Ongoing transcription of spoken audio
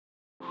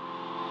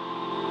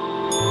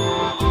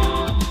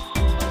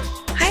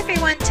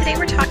Today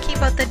we're talking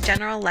about the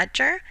general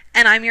ledger,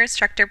 and I'm your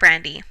instructor,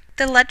 Brandy.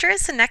 The ledger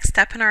is the next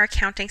step in our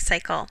accounting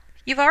cycle.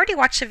 You've already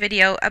watched a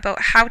video about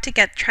how to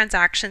get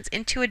transactions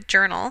into a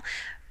journal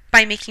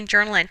by making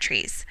journal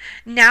entries.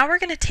 Now we're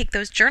going to take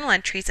those journal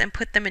entries and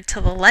put them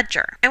into the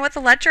ledger. And what the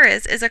ledger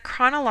is a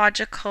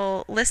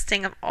chronological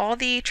listing of all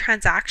the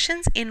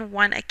transactions in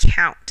one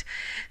account.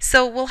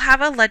 So we'll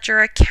have a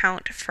ledger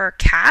account for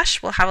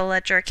cash, we'll have a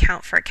ledger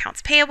account for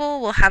accounts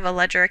payable, we'll have a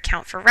ledger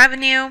account for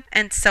revenue,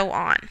 and so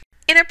on.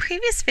 In a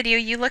previous video,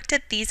 you looked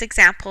at these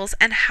examples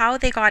and how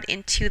they got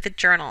into the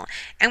journal,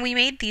 and we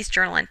made these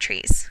journal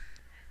entries.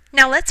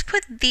 Now let's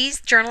put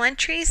these journal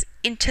entries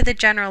into the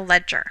general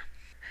ledger.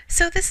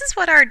 So this is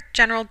what our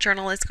general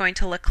journal is going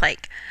to look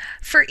like.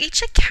 For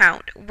each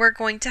account, we're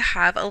going to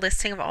have a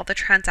listing of all the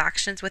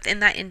transactions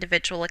within that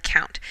individual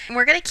account. And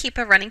we're going to keep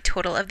a running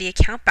total of the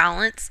account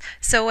balance,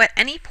 so at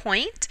any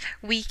point,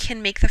 we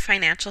can make the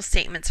financial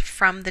statements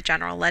from the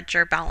general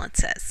ledger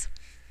balances.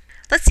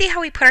 Let's see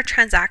how we put our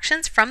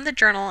transactions from the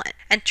journal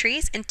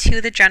entries into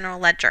the general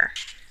ledger.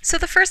 So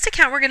the first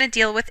account we're going to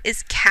deal with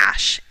is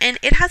cash, and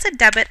it has a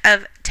debit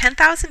of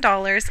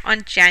 $10,000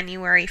 on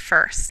January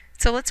 1st.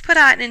 So let's put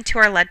that into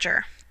our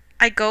ledger.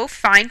 I go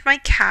find my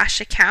cash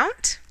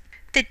account.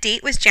 The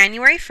date was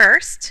January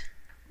 1st.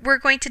 We're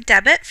going to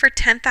debit for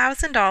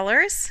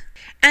 $10,000,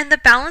 and the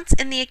balance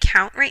in the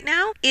account right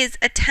now is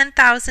a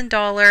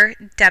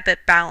 $10,000 debit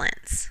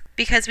balance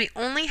because we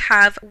only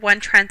have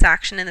one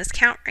transaction in this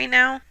account right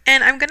now.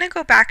 And I'm going to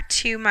go back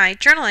to my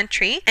journal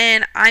entry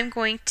and I'm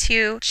going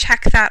to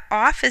check that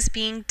off as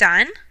being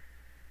done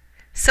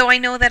so I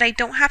know that I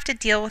don't have to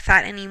deal with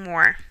that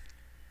anymore.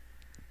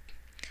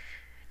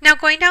 Now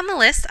going down the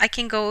list, I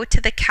can go to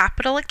the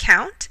capital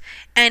account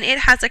and it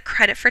has a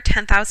credit for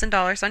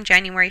 $10,000 on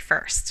January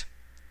 1st.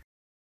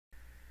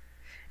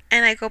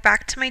 And I go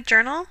back to my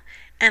journal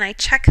and I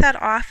check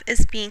that off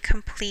as being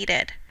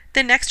completed.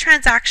 The next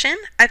transaction,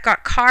 I've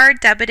got car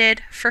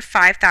debited for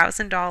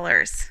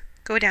 $5,000.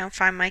 Go down,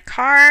 find my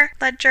car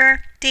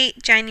ledger,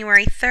 date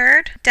January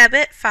 3rd,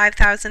 debit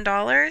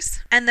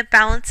 $5,000, and the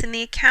balance in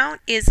the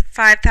account is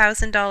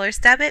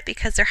 $5,000 debit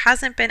because there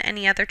hasn't been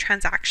any other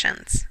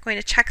transactions. I'm going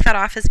to check that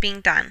off as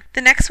being done.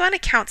 The next one,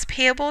 accounts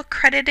payable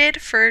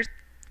credited for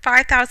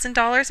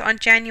 $5,000 on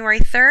January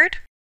 3rd,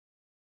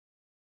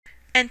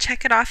 and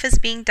check it off as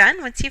being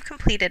done once you've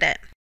completed it.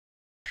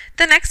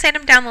 The next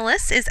item down the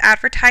list is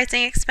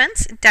advertising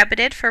expense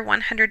debited for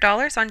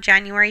 $100 on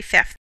January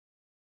 5th.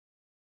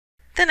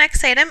 The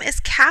next item is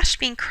cash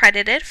being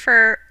credited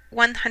for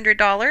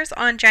 $100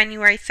 on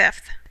January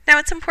 5th. Now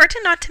it's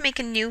important not to make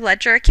a new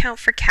ledger account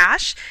for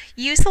cash.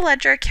 Use the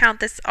ledger account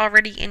that's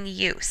already in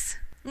use.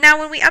 Now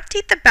when we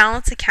update the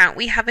balance account,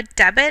 we have a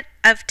debit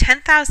of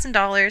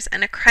 $10,000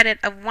 and a credit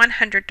of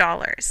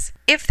 $100.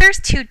 If there's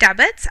two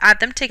debits, add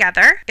them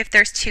together. If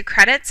there's two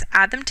credits,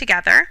 add them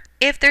together.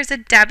 If there's a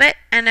debit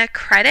and a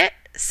credit,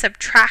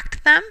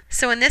 subtract them.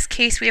 So in this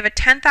case, we have a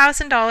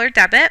 $10,000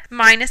 debit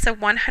minus a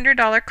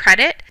 $100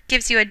 credit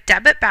gives you a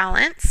debit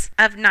balance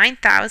of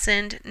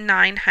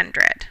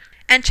 $9,900.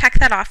 And check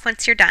that off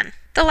once you're done.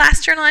 The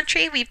last journal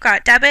entry, we've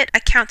got debit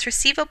accounts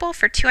receivable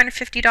for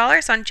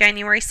 $250 on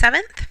January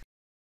 7th.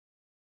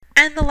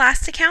 And the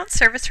last account,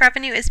 service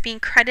revenue, is being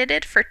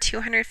credited for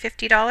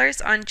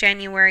 $250 on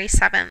January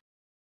 7th.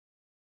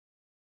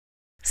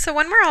 So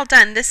when we're all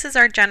done, this is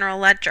our general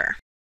ledger.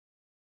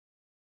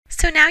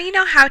 So now you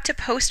know how to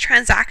post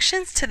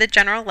transactions to the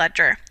general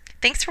ledger.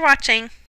 Thanks for watching.